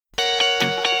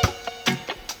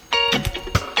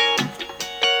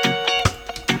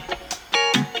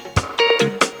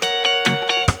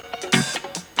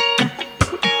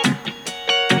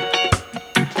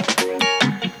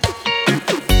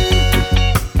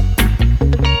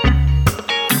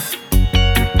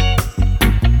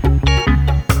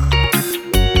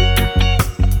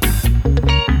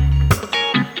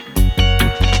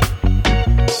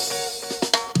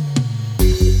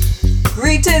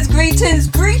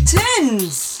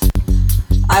Tins!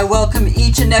 I welcome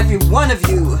each and every one of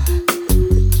you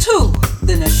to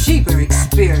the Nashiba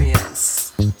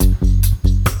Experience.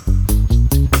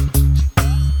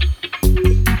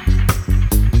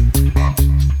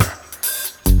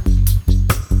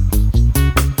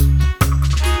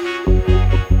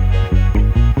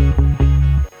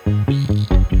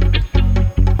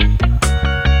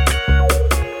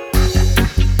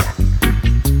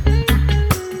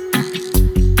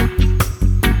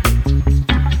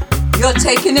 You're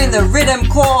taking in the rhythm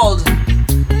called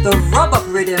the Rub Up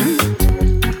Rhythm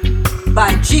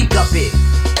by G Guppy.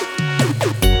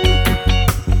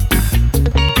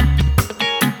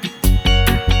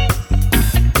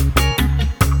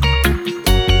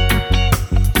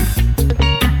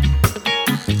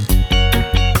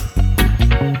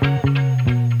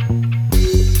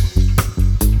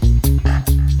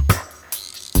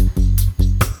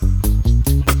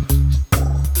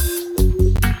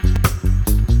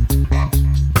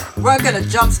 We're gonna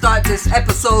jumpstart this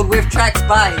episode with tracks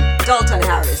by Dalton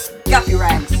Harris, Gappy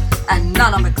Ranks, and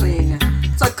Nana McLean.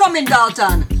 So come in,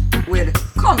 Dalton, with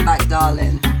Come Back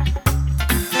Darling.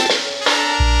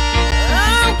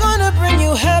 I'm gonna bring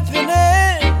you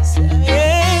happiness. I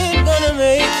ain't gonna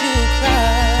make you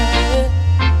cry.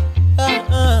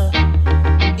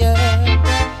 Yeah.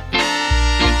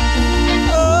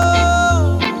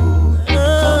 Oh,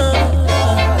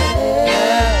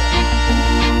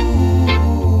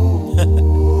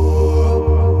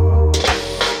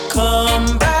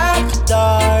 come back,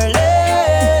 darling.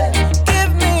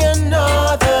 Give me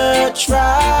another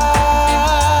try.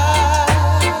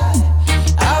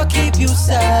 I'll keep you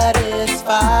satisfied.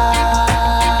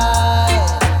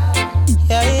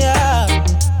 Yeah, yeah.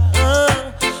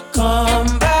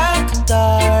 Come back,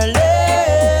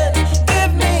 darling.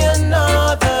 Give me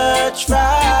another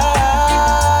try.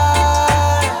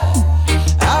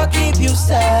 I'll keep you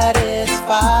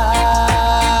satisfied.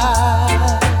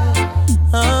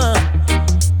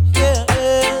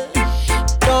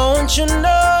 Don't you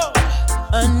know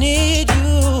I need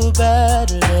you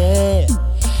badly,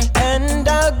 and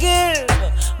I'll give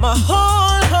my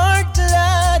whole heart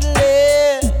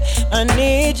gladly. I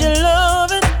need your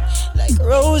loving like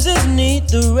roses need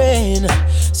the rain.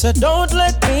 So don't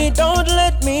let me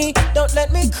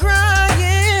cry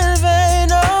in vain.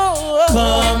 Oh,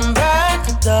 come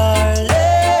back, darling.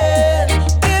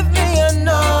 Give me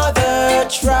another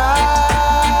try.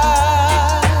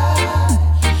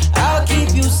 I'll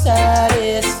keep you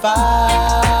satisfied.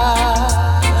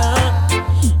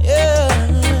 Yeah.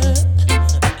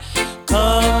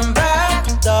 Come back,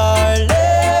 darling.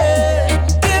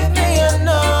 Give me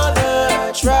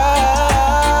another try.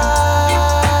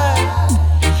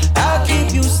 I'll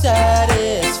keep you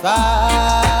satisfied.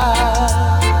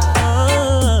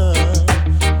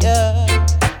 Yeah.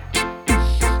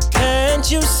 Can't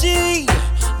you see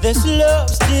this love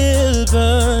still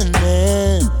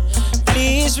burning?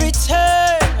 Please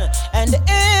return and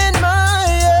end my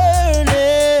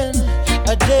yearning.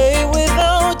 A day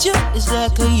without you is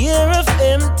like a year of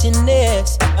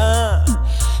emptiness.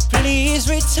 Please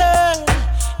return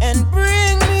and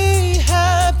bring me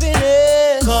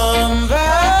happiness. Come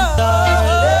back,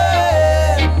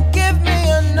 darling. Give me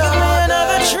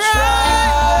another try.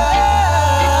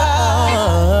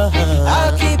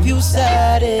 I'll keep you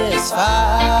satisfied.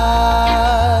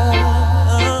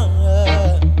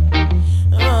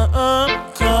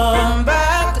 Come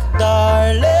back,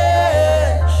 darling.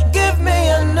 Give me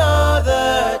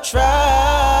another try.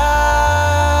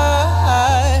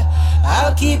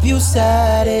 I'll keep you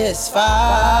satisfied.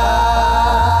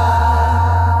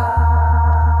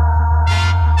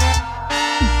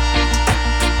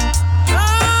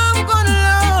 I'm gonna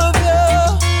love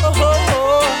you.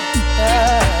 Oh,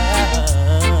 yeah.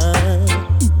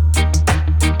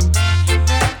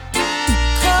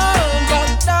 Come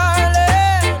back,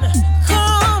 darling.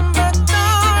 Come back,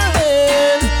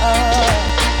 darling.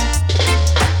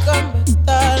 Come back,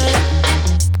 darling.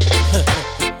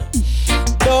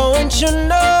 Don't you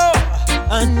know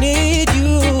I need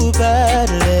you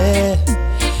badly,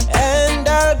 and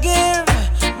I'll give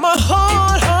my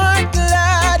whole heart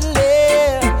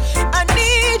gladly. I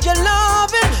need your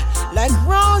loving like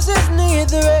roses need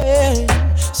the rain.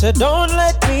 So don't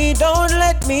let me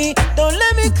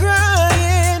cry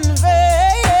in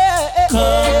vain.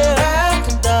 Come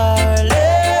back,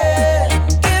 darling.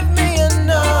 Give me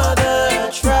another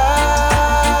try.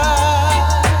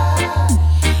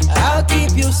 I'll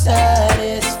keep you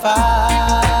satisfied.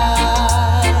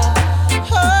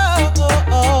 Yeah.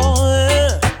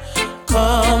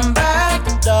 Come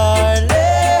back, darling.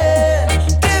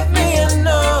 Give me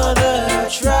another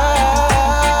try.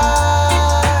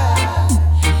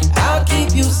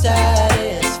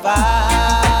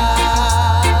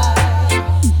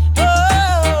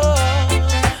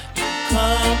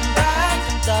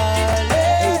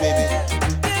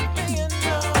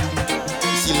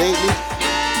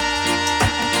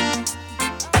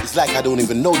 It's like I don't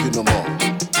even know you no more.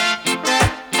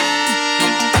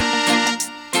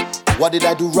 What did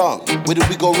I do wrong? Where did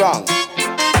we go wrong?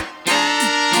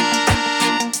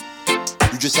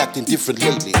 You just acting different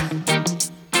lately.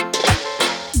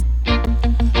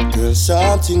 Girl,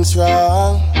 something's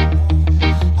wrong,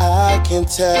 I can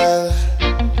tell.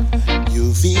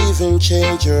 You've even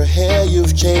changed your hair,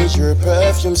 you've changed your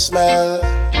perfume smell.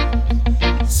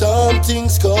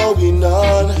 Something's going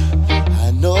on,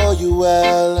 I know you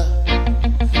well.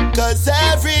 Cause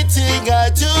everything I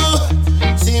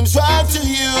do seems wrong to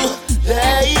you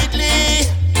lately.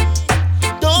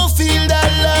 Don't feel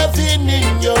that loving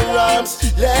in your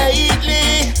arms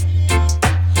lately.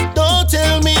 Don't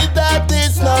tell me that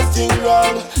there's nothing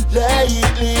wrong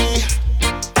lately.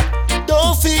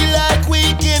 Don't feel like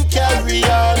we can carry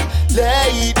on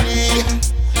lately.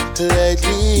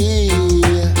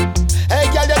 Hey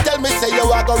girl, you tell me say you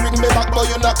are gonna ring me back, but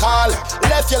you not call.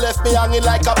 You left me hanging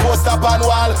like a poster on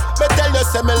wall. Me tell you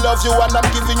say me love you and I'm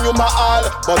giving you my all,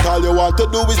 but all you want to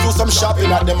do is do some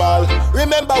shopping at the mall.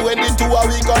 Remember when the 2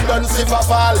 weeks got done silver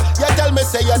fall? You tell me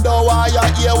say you don't want your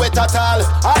ear wet at all.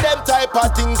 All them type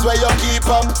of things where you keep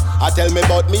up. I tell me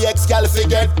about me ex-girl fi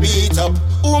get beat up.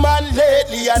 Woman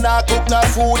lately you not cook no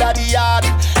food at the yard.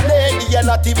 Lately you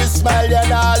not even smile, you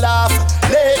not laugh.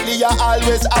 Lately you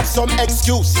always have some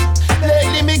excuse.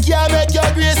 Lately me can't make your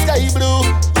gray sky blue.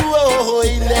 Whoa,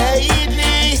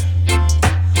 lately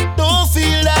don't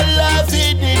feel that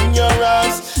loving in your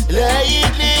arms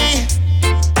lately.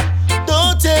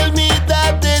 Don't tell me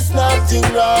that there's nothing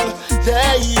wrong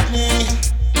lately.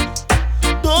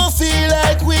 Don't feel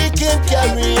like we can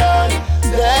carry on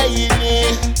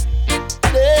lately.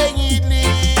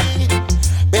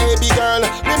 Baby girl,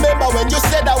 remember when you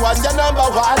said I was your number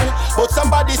one, but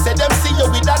somebody said them see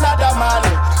you with another man.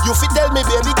 You fit tell me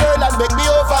baby girl and make me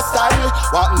overstand.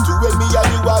 Wanting to when me and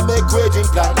you a make wedding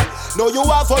plan. Now you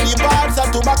have funny answer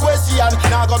to my question.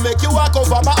 Now gonna make you walk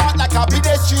over my heart like a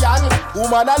pedestrian.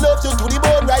 Woman, I love you to the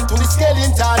bone, right to the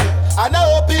skeleton. And I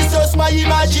hope it's just my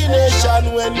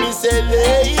imagination when me say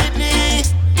lately.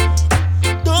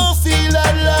 Don't feel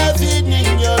that loving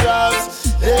in your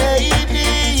arms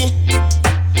lately.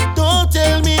 Don't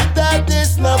tell me that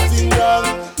there's nothing wrong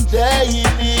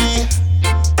lately.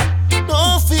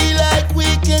 Don't feel like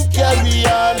we can carry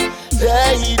on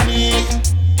lately.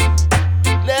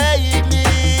 Lately.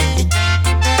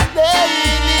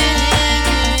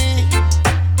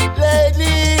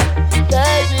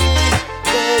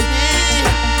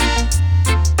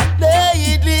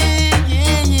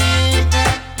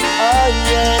 Oh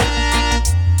yeah.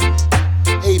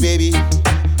 Hey baby, you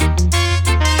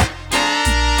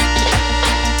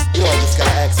know I just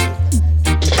gotta ask you.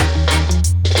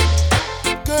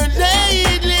 Girl,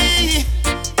 lately,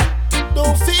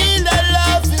 don't feel that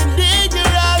love in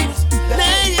your arms.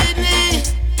 Lately,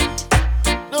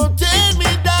 don't tell me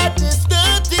that there's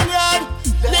nothing wrong.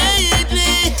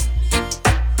 Lately,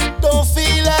 don't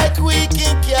feel like we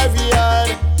can carry on.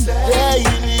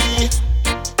 Lately.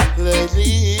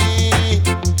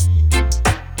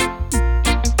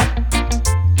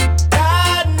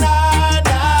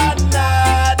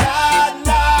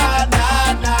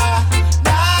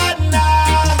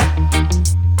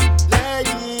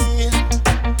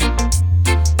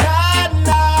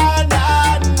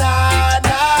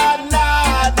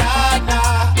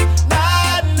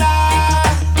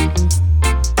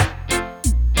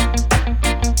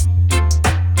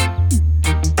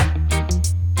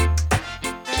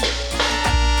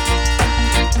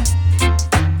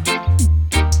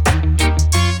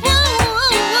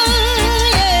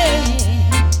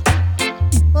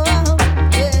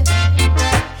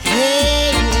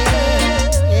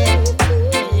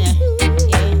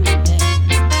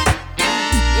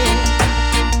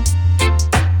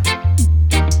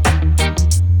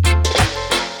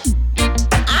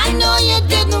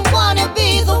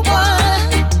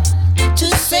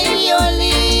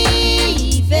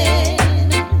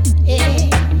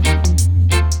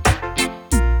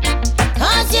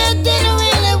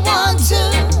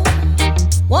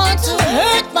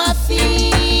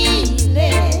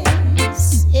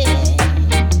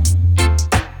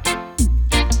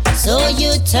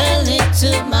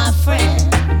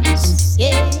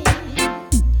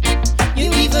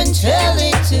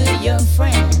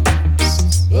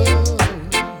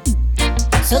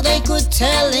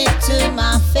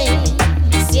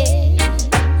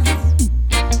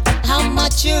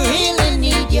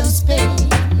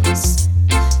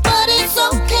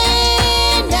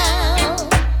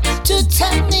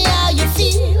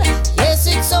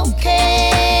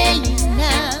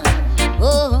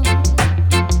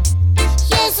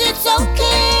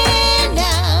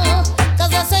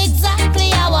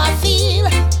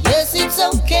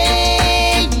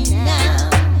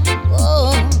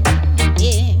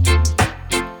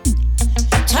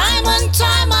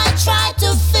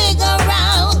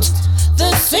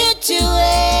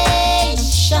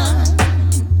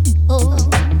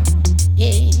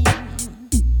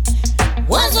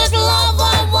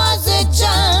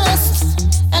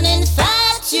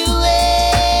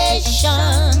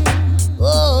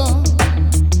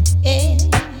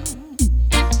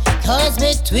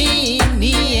 between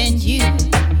me and you,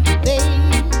 babe.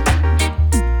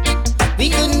 We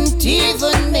couldn't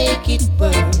even make it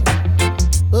work.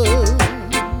 Oh.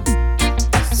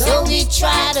 So we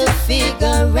try to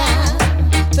figure out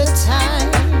the time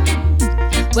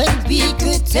when we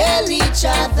could tell each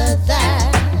other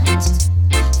that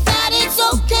it's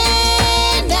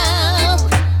okay now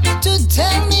to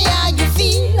tell me how you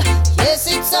feel. Yes,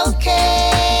 it's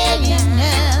okay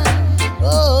now.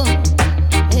 Oh,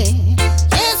 hey.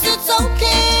 Yes, it's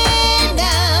okay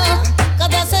now, 'cause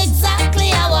that's exactly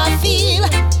how I feel.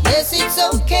 Yes, it's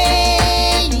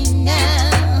okay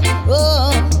now.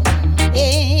 Oh,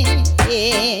 hey,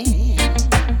 hey.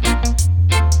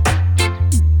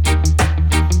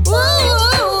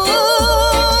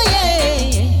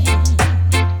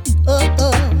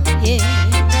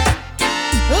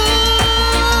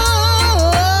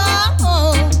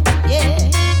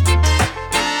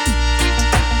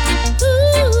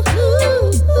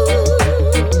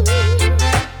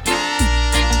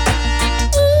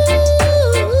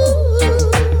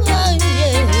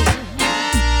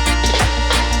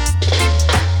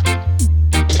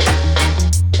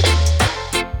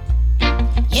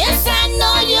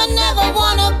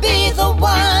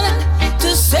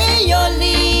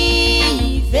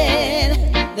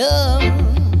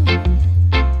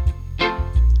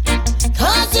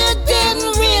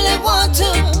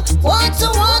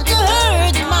 Want to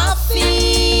hurt my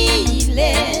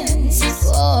feelings.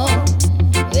 Oh,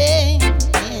 yeah,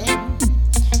 yeah.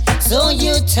 So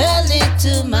you tell it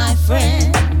to my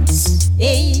friends.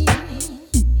 Hey.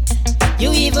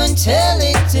 You even tell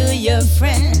it to your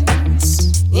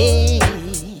friends. Hey.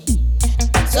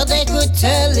 So they could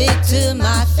tell it to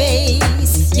my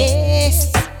face.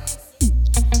 Yes.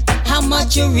 How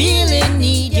much you really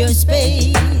need your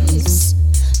space.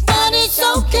 But it's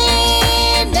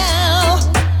okay now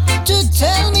to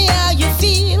tell me how you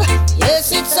feel.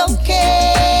 Yes, it's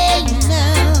okay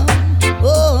now.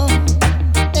 Oh,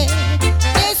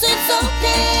 yes, it's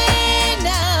okay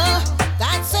now.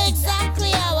 That's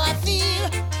exactly how I feel.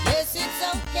 Yes, it's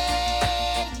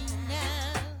okay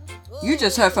now. Oh. You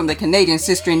just heard from the Canadian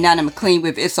sister Nana McLean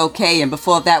with It's Okay, and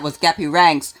before that was Gappy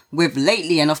Ranks with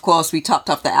Lately, and of course we topped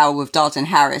off the hour with Dalton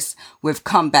Harris with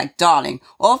Come Back Darling.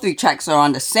 All three tracks are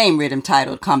on the same rhythm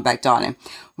titled Come Back Darling.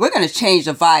 We're going to change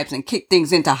the vibes and kick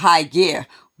things into high gear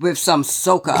with some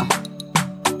soca.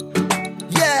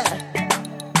 Yeah.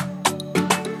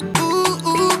 Ooh,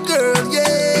 ooh, girl,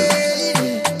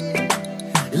 yeah.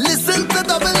 Listen to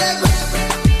double M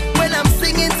when I'm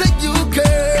singing to you,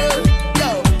 girl.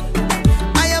 Yo,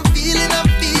 I am feeling,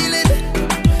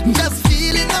 just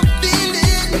feeling, I'm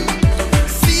feeling.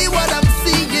 See what I'm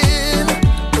seeing.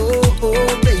 Oh,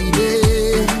 oh, baby.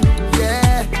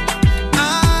 Yeah.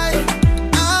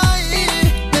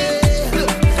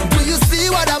 Do you see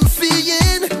what I'm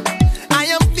seeing? I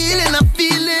am feeling, I'm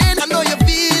feeling. I know you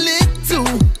feel it too.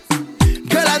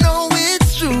 Girl, I know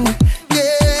it's true.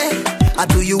 Yeah.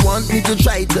 Do you want me to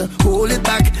try to hold it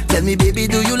back? Tell me, baby,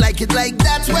 do you like it like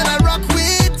that when I rock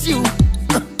with you?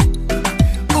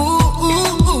 Ooh,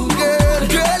 ooh, ooh, girl.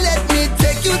 Girl, let me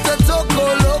take you to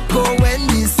Toco Loco when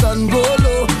the sun go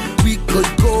low. We could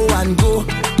go and go,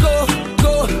 go,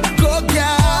 go, go,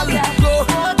 girl. Go,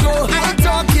 go. I'm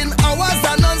talking hours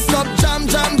and non-stop jam,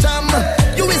 jam, jam.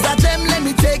 You is a gem, let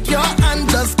me take your hand.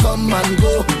 Just come and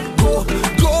go, go,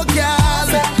 go, girl.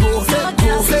 Go, go,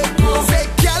 go. Say,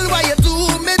 girl, why you do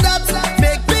me that?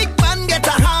 Make big man get a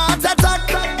heart attack.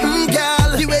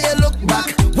 Girl, the way you look back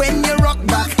when you rock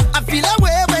back, I feel a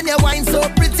way when you whine so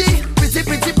pretty, pretty,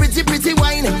 pretty, pretty, pretty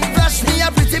wine. Flash me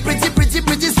a pretty, pretty, pretty,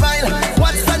 pretty smile.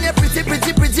 What's on your pretty,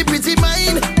 pretty, pretty, pretty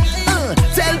mind?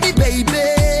 Tell me, baby.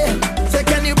 Say,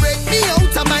 can you break me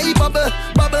out of my bubble,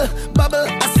 bubble, bubble?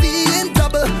 I see in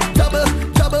double, double,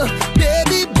 double.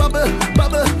 Baby, bubble,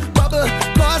 bubble, bubble.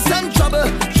 Cause some trouble,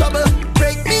 trouble.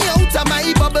 Break me out of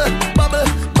my bubble, bubble,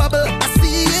 bubble. I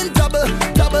see in double,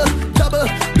 double, double.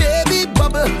 Baby,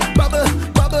 bubble, bubble,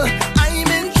 bubble.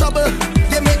 I'm in trouble.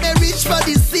 You make me reach for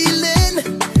the ceiling.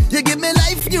 You give me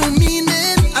life, new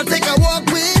meaning. I'll take a walk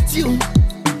with you.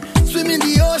 Swim in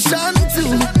the ocean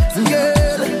too,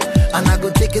 girl. And I go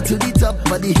take you to the top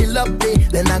of the hill up there.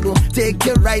 Then I go take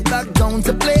you right back down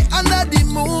to play under the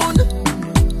moon.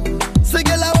 So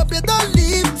girl, I hope you don't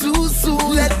leave too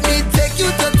soon. Let me take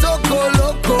you to Toco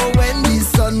Loco when the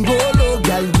sun go low.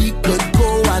 Girl, we could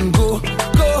go and go,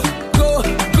 go, go,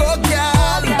 go,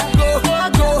 girl. Go,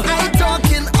 go. I'm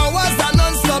talking hours and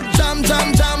non-stop jam,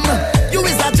 jam, jam. You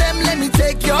is a gem, let me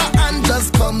take your hand.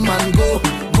 Just come and go,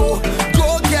 go,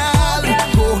 go, girl.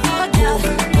 Go, go,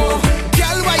 go.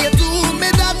 Girl, why you do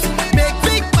me that? Make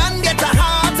big man get a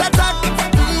heart attack.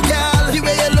 Girl, the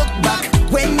way you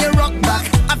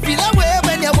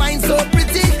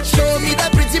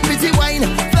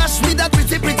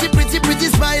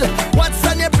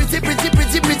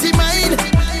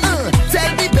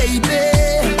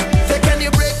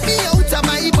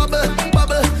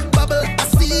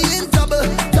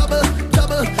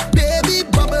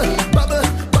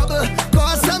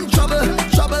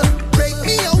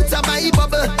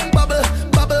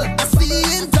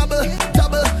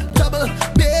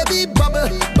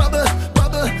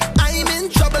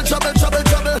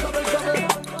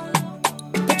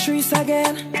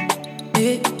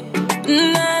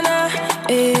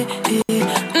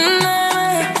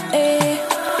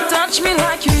touch me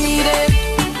like you need it,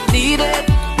 need it,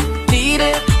 need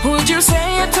it? Would you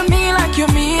say it to me like you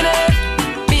mean it,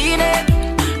 mean it,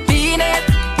 mean it?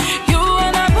 You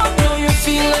and I both know you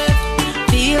feel it,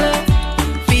 feel it,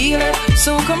 feel it.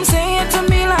 So come say it to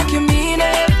me like you mean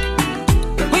it.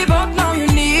 We both know you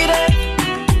need it,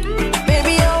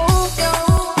 baby. Oh,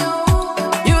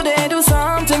 you dare do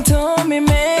something to me,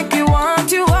 make me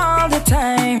want you all the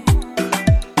time.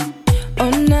 Oh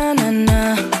na na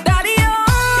na, daddy.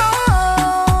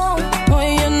 Oh, boy,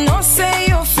 you know say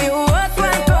you feel worth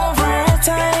like over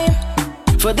time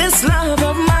for this love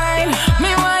of mine.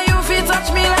 Me why you feel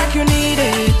touch me like you need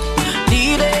it,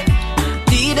 need it,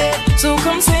 need it. So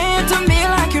come say it to me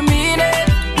like you mean it,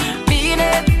 mean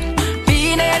it,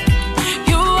 mean it.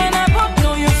 You and I both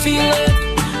know you feel it,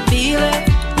 feel it,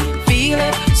 feel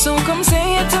it. So come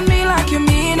say it to me like you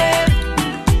mean it.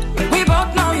 We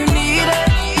both know you need it.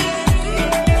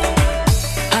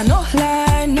 I no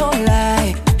lie, no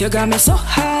lie. You got me so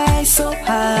high, so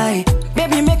high.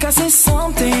 Baby, make us say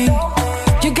something.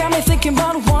 You got me thinking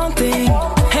about one thing,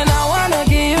 and I wanna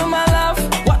give you my love.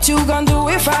 What you gonna do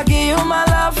if I give you my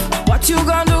love? What you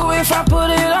gonna do if I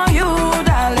put it on you,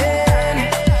 darling?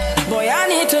 Boy, I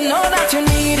need to know that you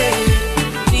need it,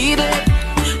 need it,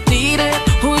 need it.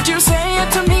 Would you say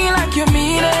it to me like you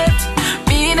mean it,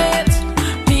 mean it,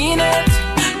 mean it?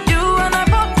 You and I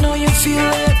both know you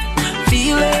feel it,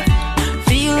 feel it,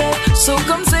 feel it. So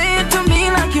come say it to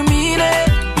me like you mean it.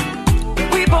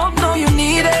 We both know you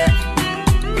need it,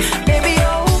 baby.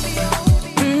 Oh,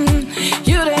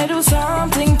 you dare do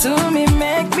something to me,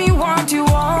 make me want you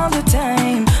all the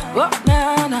time. Oh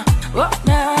na na, oh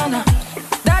na na,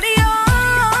 daddy.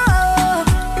 Oh,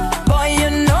 boy, you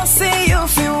know say you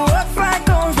feel worth like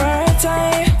over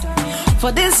time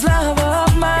for this love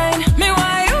of mine. Me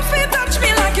why you feel touch me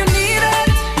like you need it,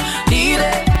 need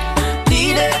it,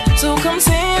 need it. So come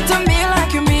say it to me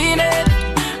like you mean it,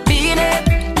 mean it,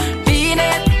 mean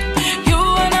it. You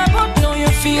and I both know you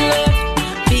feel it,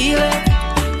 feel it,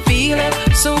 feel it.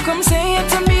 So come say it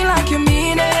to me like you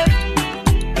mean it.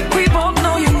 We both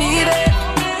know you need it.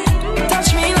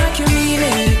 Touch me like you mean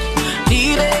it,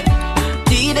 need it,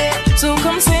 need it. So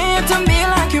come say it to me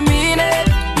like you mean it,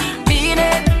 mean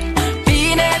it,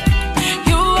 mean it.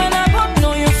 You and I both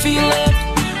know you feel it,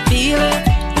 feel it,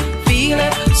 feel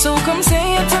it. So come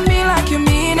say it to me like you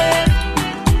mean it.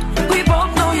 We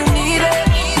both know you need it.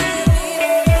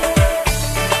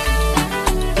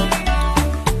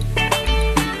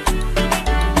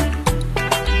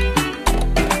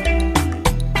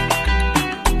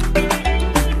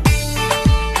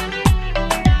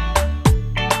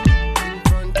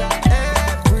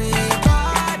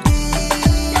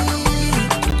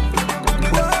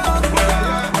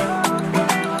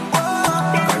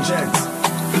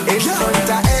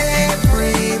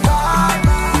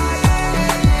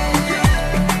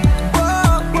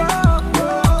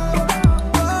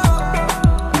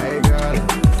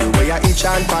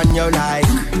 Chant pan you like,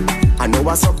 I know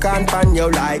a Soca and pan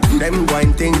you like. Them go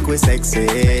and think we sexy,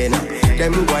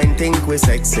 them go and think we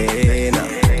sexy.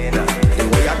 The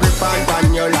way I grip and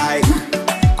pan you like,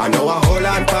 I know a hold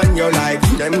and pan you like.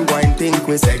 Them go and think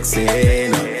we sexy,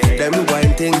 them go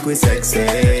and think we sexy.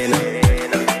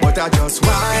 But I just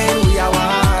whine, we are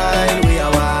whine, we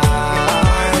are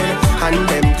whine, and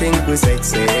them think we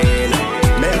sexy,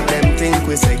 make them think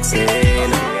we sexy.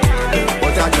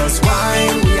 But I just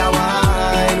whine, we are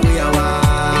whine, we are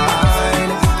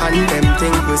whine, and them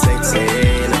think we sexy,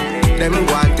 them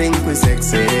one think we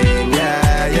sexy,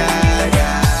 yeah, yeah,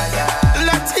 yeah, yeah.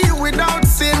 Let's hear without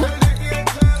sin,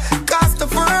 cast the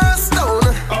first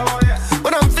stone.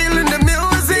 When I'm feeling the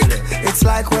music, it's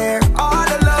like we're all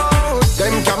alone.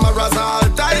 Them cameras all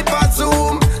type of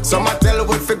zoom, some I tell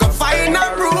we figure find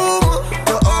a room.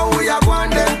 To all we are going,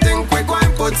 them think we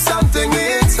going put something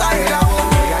inside our home.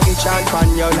 Chant pan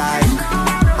you like,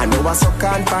 I know a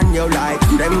Soca and pan you like.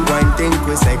 Them go and think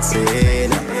we sexy,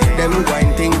 them go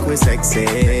and think we sexy. We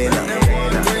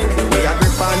a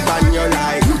grip and pan you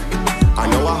like, I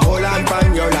know a hold and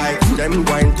pan you like. Them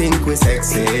go and think we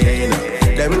sexy,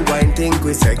 them go and think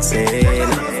we sexy.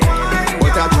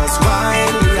 But I just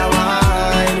whine, we a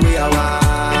whine, we a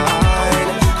whine,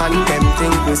 and them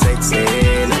think we sexy,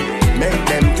 make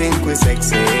them think we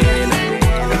sexy.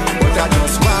 But I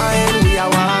just whine, we a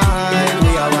whine,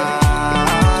 we a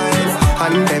whine,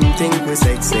 and them think we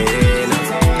sexy,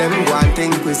 them one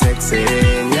think we sexy,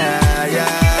 yeah,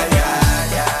 yeah,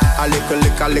 yeah, yeah. A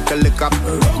little lick up,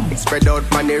 spread out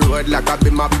on the road like a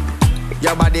beam up.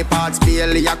 Your body parts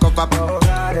barely a cover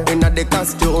up, inna the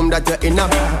costume that you're in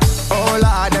up. Oh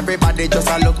Lord, everybody just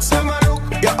a look so.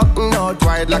 You're up and out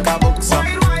wide like a book so.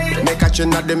 Make a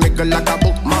chin at the middle like a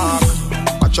bookmark.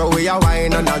 watch how we a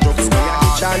wine and a drop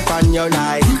star. Chant pan you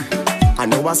like, I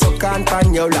know I suck and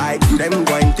pan you like. Them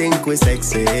go and think we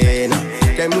sexy,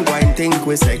 them go and think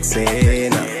we sexy.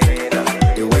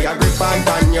 The way I grip and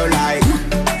pan you like,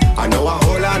 I know I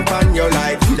hold on pan you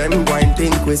like. Them go and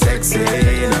think we sexy,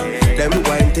 them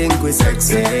go and think we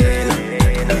sexy.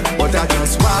 But I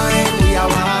just wine, we a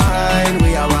wine,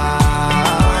 we a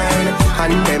wine.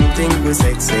 And them think we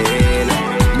sexy,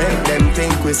 make them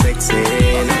think we sexy.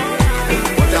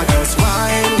 But I just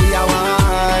wine, we a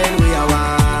wine, we a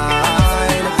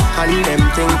wine. And them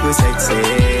think we sexy,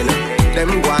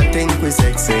 them go and think we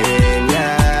sexy.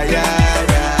 Yeah, yeah,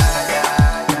 yeah,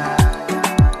 yeah.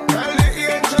 Tell the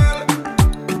angel,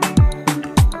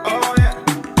 oh yeah,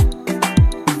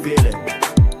 feel it.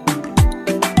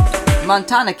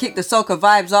 Montana kicked the soca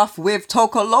vibes off with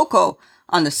Toco Loco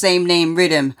on the same name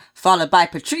rhythm, followed by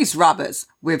Patrice Roberts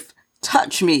with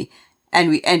Touch Me, and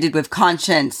we ended with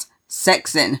Conscience,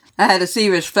 Sexin'. I had a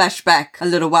serious flashback a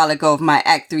little while ago of my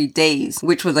Act 3 days,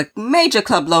 which was a major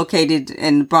club located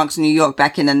in Bronx, New York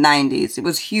back in the 90s. It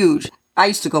was huge. I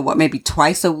used to go, maybe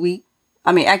twice a week?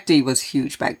 I mean, Act 3 was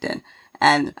huge back then.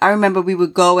 And I remember we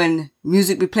would go and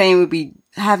music be playing, we'd be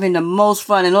having the most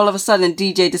fun, and all of a sudden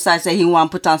DJ decides that he want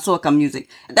to put on soca music.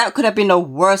 That could have been the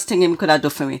worst thing he could have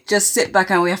done for me. Just sit back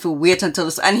and we have to wait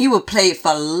until and he would play it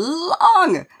for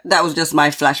long. That was just my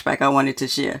flashback I wanted to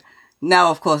share.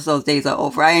 Now, of course, those days are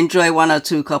over. I enjoy one or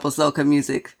two couple soca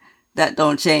music. That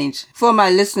don't change. For my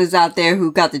listeners out there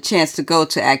who got the chance to go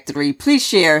to Act 3, please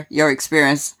share your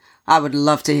experience. I would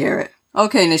love to hear it.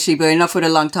 Okay, Nishiba, enough with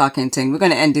the long talking thing. We're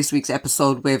going to end this week's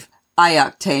episode with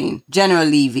I-Octane, General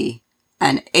Levy,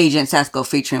 and Agent Sasco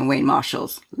featuring Wayne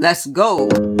Marshalls. Let's go.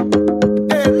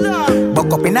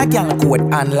 Buck up in a girl code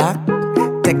unlock.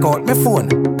 Take out my phone,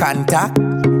 contact.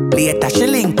 Later she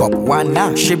link up one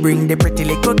knock. She bring the pretty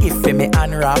little gift for me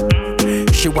unwrap.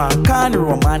 She want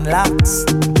cornrow man locks.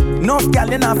 Enough girl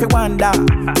you not fi wonder.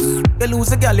 You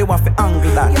lose a girl you want fi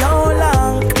angle that. Yo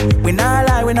long, we not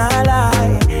lie, we not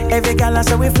lie. Every girl I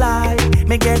say we fly.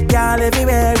 Me get girl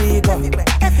everywhere we go.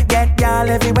 Get girl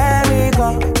everywhere we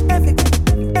go.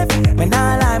 Me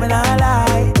not lie, me not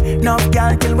lie. Enough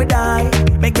girl till we die.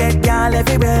 Me get girl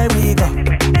everywhere we go.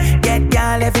 Get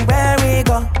girl everywhere we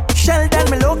go. Sheldon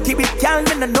me lucky with girl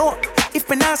me no know. If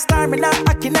me not star, me not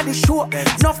acting at the show.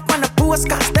 Enough man a post,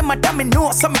 cause them a damn me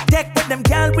know. So me take with them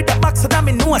girl with the box of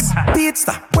me nose.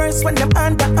 Pizza, worse when them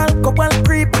under alcohol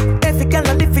creep. Every girl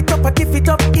a lift it up, I give it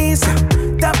up easy.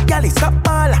 Top girl is up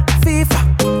all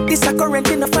FIFA. This a current,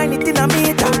 you no find it in a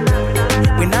meter.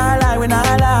 We not lie, we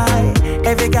not lie.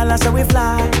 Every girl I say we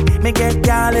fly. Me get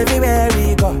girl everywhere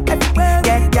we go. Everywhere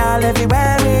get girl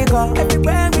everywhere we go.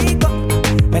 Everywhere we go.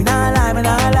 Me not lie, me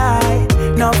not lie.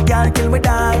 Enough girl till we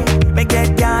die. Me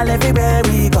get girl everywhere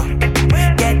we go.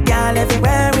 Get girl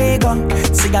everywhere we go.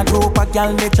 See a group of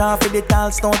girl me chant for the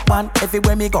tall stunt man.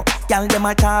 Everywhere me go, girl them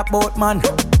a talk about man.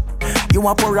 You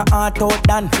a pour a heart out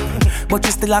done, but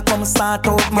you still a come start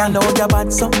out man. Know your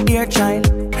bad so dear child.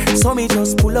 So me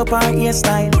just pull up her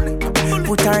hairstyle.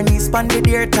 Put her knees on the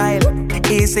dear tile.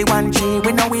 Easy 1G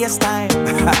with no waste time.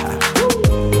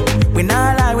 We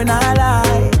not lie, we not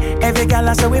lie. Every girl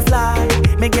I say we fly.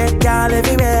 Me get girl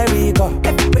everywhere we go.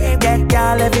 Get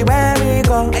girl everywhere we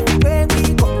go. Everywhere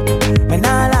we go. Me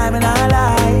not lie, me not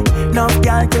lie. Enough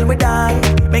girl till we die.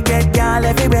 Me get girl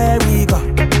everywhere we go.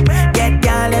 Get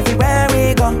girl everywhere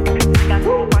we go.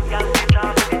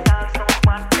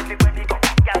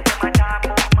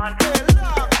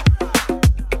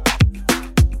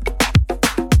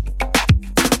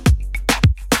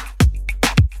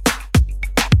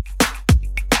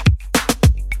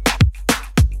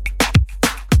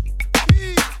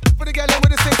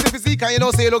 And you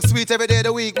know, say you look sweet every day of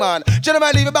the week, man.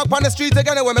 Gentlemen, leave me back on the street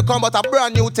again when we come, but a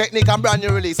brand new technique and brand new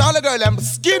release. All the girls, them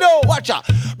skin out, watch ya.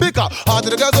 Pick up, all to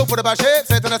the girls who put the bash shape,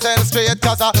 set on the center straight,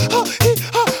 cause I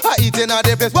eating at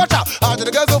the place, watch ya. All to the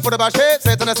girls who put the bash shape,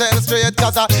 set on the center straight,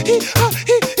 cause I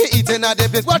eating at the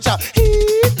place, watch ya.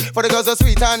 Heat, for the girls who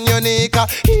sweet and unique,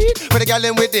 heat, for the girl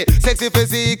them with the sexy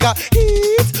physique,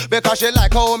 heat, because she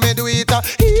like how me do it,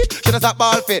 heat, she does that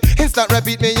ball fit, instant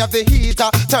repeat me of the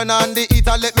heater, turn on the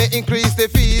heater, let me increase the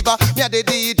fever. Me a the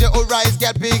DJ who rise,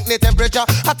 get picnic temperature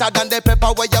hotter than the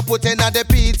pepper where you put in on the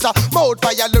pizza. Mode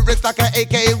fire lyrics like a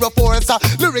AK reforcer.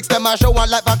 Lyrics them a show one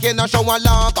like back in a show one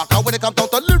lava. Cause when it comes down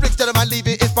to lyrics, tell them I leave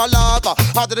it is for lava.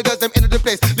 How do the girls them into the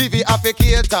place, leave it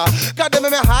applicator. God them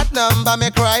me hot number, me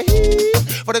cry.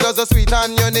 For for the girls so sweet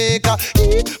and unique.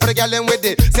 Heat for the girl them with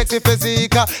the sexy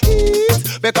physique.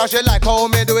 Heat because she like how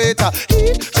me do it.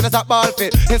 Heat she does a ball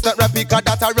fit, instant replica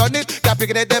that I run it. That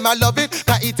picking it them I love it.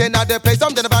 That eating at the place,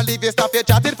 some never leave you stop you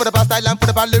chatting for the past style and for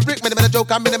the bad lyric. Me the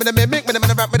joke and me the mimic, me the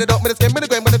rap, me the dope, me the skin, me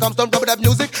the game when it comes to rub it up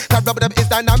music. That rub it up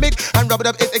is dynamic and rub it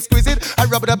up is exquisite.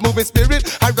 I rub it up moving spirit,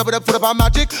 I rub it up for the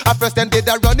magic. I first them did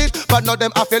that run it, but not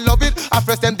them I feel love it. I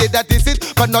first them did that diss it,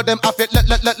 but not them I feel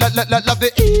love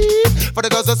the heat. For the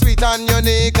girls so sweet and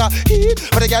unique. Heat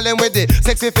for the girl them with the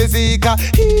sexy physique.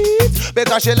 Heat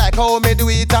because she like how me do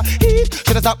it. Heat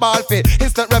she does a ball fit,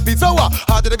 instant repeat. So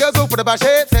how do the girls go for the bash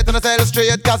shape? Say to the side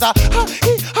straight cause I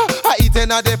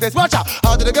eating at the place. Watch out.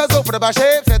 How do the girls go for the bash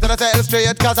shape? Say to the side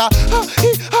straight cause I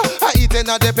eating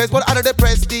at the place. But out of the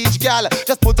prestige gal,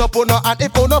 just put up on her and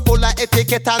if on her full like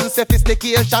etiquette and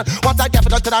sophistication. What I get for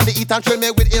the and the eat and thrill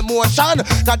me with emotion.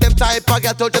 Cause them type of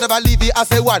girl told you never leave it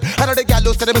as a one. I know the girl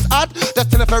who say them is hot,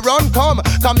 just tell if I run come.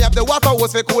 Come me have the water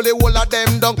was for cool the whole of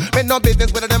them down. Me no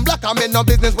business with them black and me no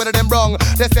business with them wrong.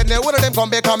 They said me one of them come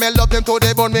back and me love them till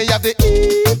they burn me have the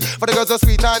heat. For the girls so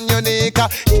sweet and unique.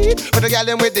 Heat for the girl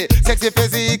them with the sexy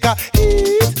physique.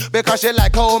 Heat because she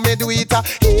like how me do it.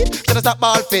 Heat she just a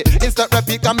ball fit, instant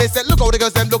repeat. And me say look how the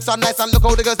girls them look so nice and look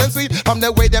how the girls them sweet. From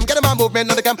the way them get them a movement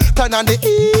on the cam, turn on the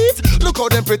heat. Look how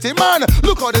them pretty man,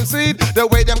 look how them sweet. The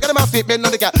way them get them a sweet men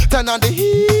on the cam, turn on the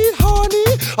heat, honey.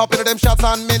 Up into them shots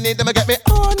and me need them to get me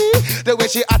honey. The way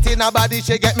she hot in her body,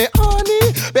 she get me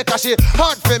honey. Because she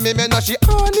hot for me, me know she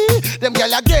honey. Them girl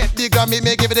ya get bigger, me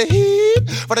give it the heat.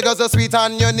 For the girls so sweet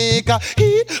and unique.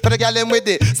 Heat for the girl them with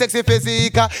the sexy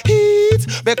physique.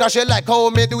 Heat because she like how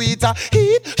me do it.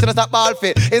 Heat she does a ball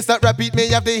fit, instant repeat me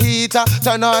have the heater.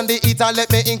 Turn on the heater,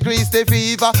 let me increase the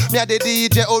fever. Me a the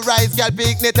DJ who rise, girl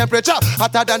pick the temperature.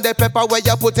 Hotter than the pepper where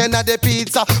you put in the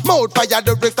pizza. Mouth fire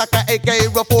the bricks like a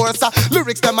AK reforcer.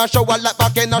 Lyrics them a shower like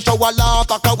back in a shower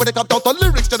lava. Cause when they come down to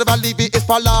lyrics, to never leave it is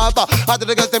palava. How do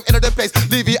the girls them into the place,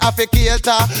 leave it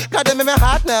afficator. Cause them in my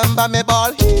heart number, me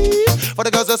ball heat. For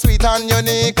the girls so sweet and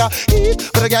unique. Heat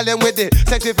for the girl them with the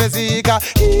sexy physique.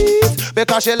 Heat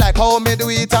because she like how me do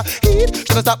it. Heat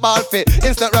she does a ball fit,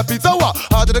 instant repeat. So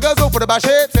how do the girls go for the bash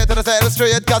shape? Say to the side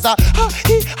straight cause I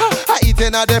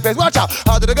eating at the place. Watch out.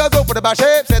 How do the girls go for the bash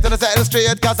shape? Say to the side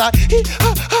straight cause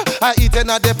I eating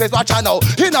at the place. Watch out now.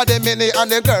 You know the mini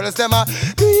and the girls them a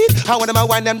beat. How when them a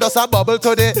wine them does a bubble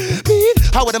to the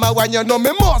beat. How when them a wine you know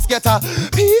me must get a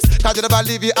piece. Cause you never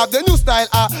leave you have the new style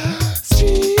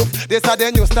street. This a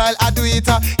the new style I do it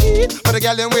heat. For the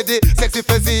girl them with the sexy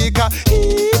physique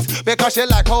heat. Because she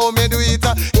like how me do it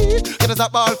heat. She does a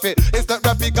ball fit, instant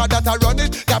replica that I run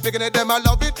it. Can't picking it them I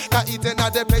love it. Can't eating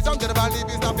at the place. I'm just never leave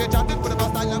you stop you chatting. Put the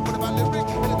best style and put the best lyric.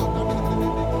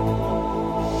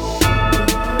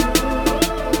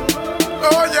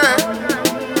 Oh yeah.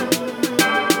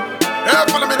 Hey,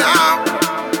 follow me now.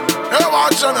 Hey,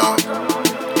 watch you now.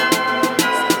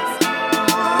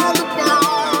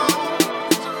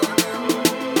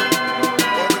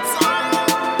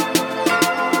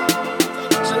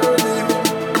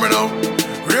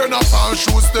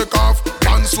 Shoes take off,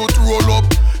 pantsuit roll up.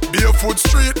 Barefoot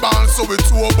street ball, so we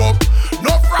tube up.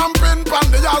 No ramping pan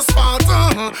the asphalt.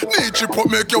 Need chip up,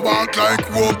 make you walk like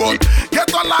robot. Get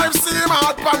a life seem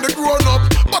hard pan the grown up.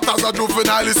 But as a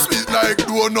juvenile, it's sweet like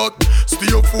donut.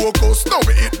 Stay focused, now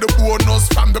we hit the bonus.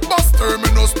 From the bus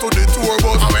terminus to the tour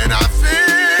bus. And when I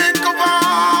think of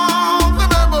all the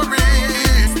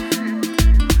memories,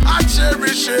 I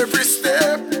cherish every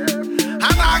step, and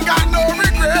I got no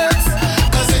regrets.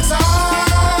 Cause it's all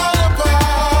a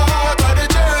part of the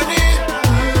journey.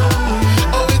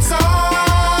 Oh, it's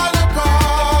all a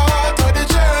part of the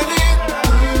journey.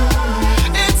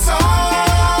 It's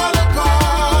all a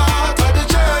part of the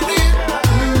journey.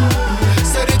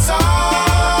 Said it's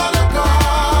all a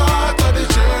part of the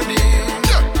journey.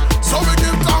 Yeah, so we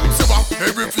give thanks about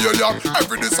every failure,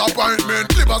 every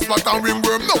disappointment. Live a spot and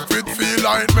ringworm, no fit feel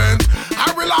alignment.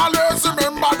 I will always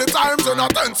remember the times when a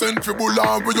 10 cent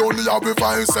fibula and we only have a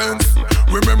 5 cents.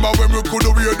 Remember when we could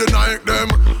wear the Nike them,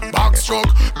 backstroke,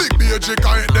 big BG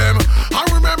kite them. I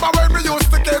remember when we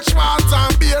used to catch water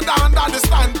and beer down the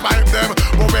standpipe them.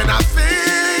 But when I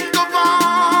think of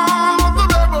all the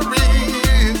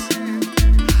memories,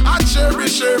 I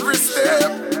cherish every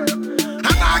step, and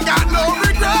I got no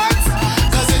regrets.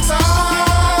 Cause it's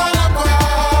all a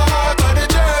part of the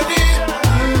journey.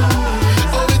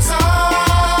 Oh, it's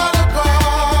all a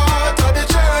part of the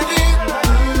journey.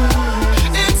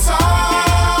 It's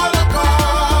all a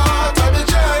part of the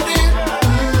journey.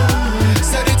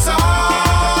 Said it's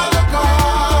all a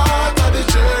part of the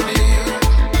journey.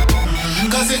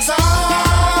 Cause it's all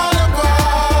a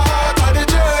part of the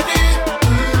journey.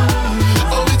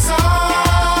 Oh,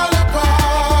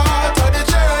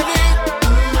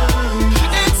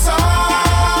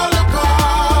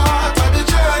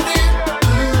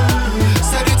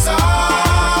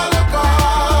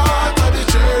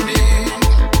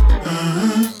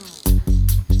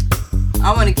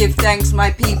 give thanks,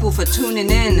 my people, for tuning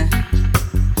in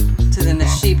to the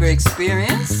Nashiba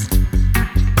Experience.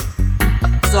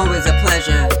 It's always a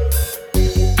pleasure.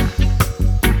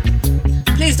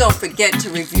 Please don't forget to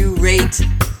review, rate,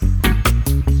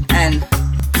 and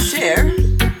share.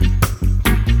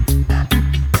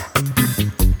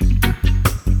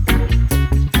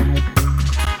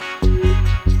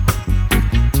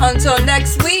 Until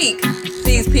next week,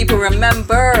 please people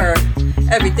remember,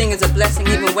 everything is a blessing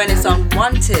even when it's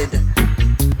unwanted.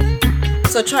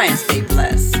 So try and stay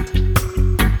blessed.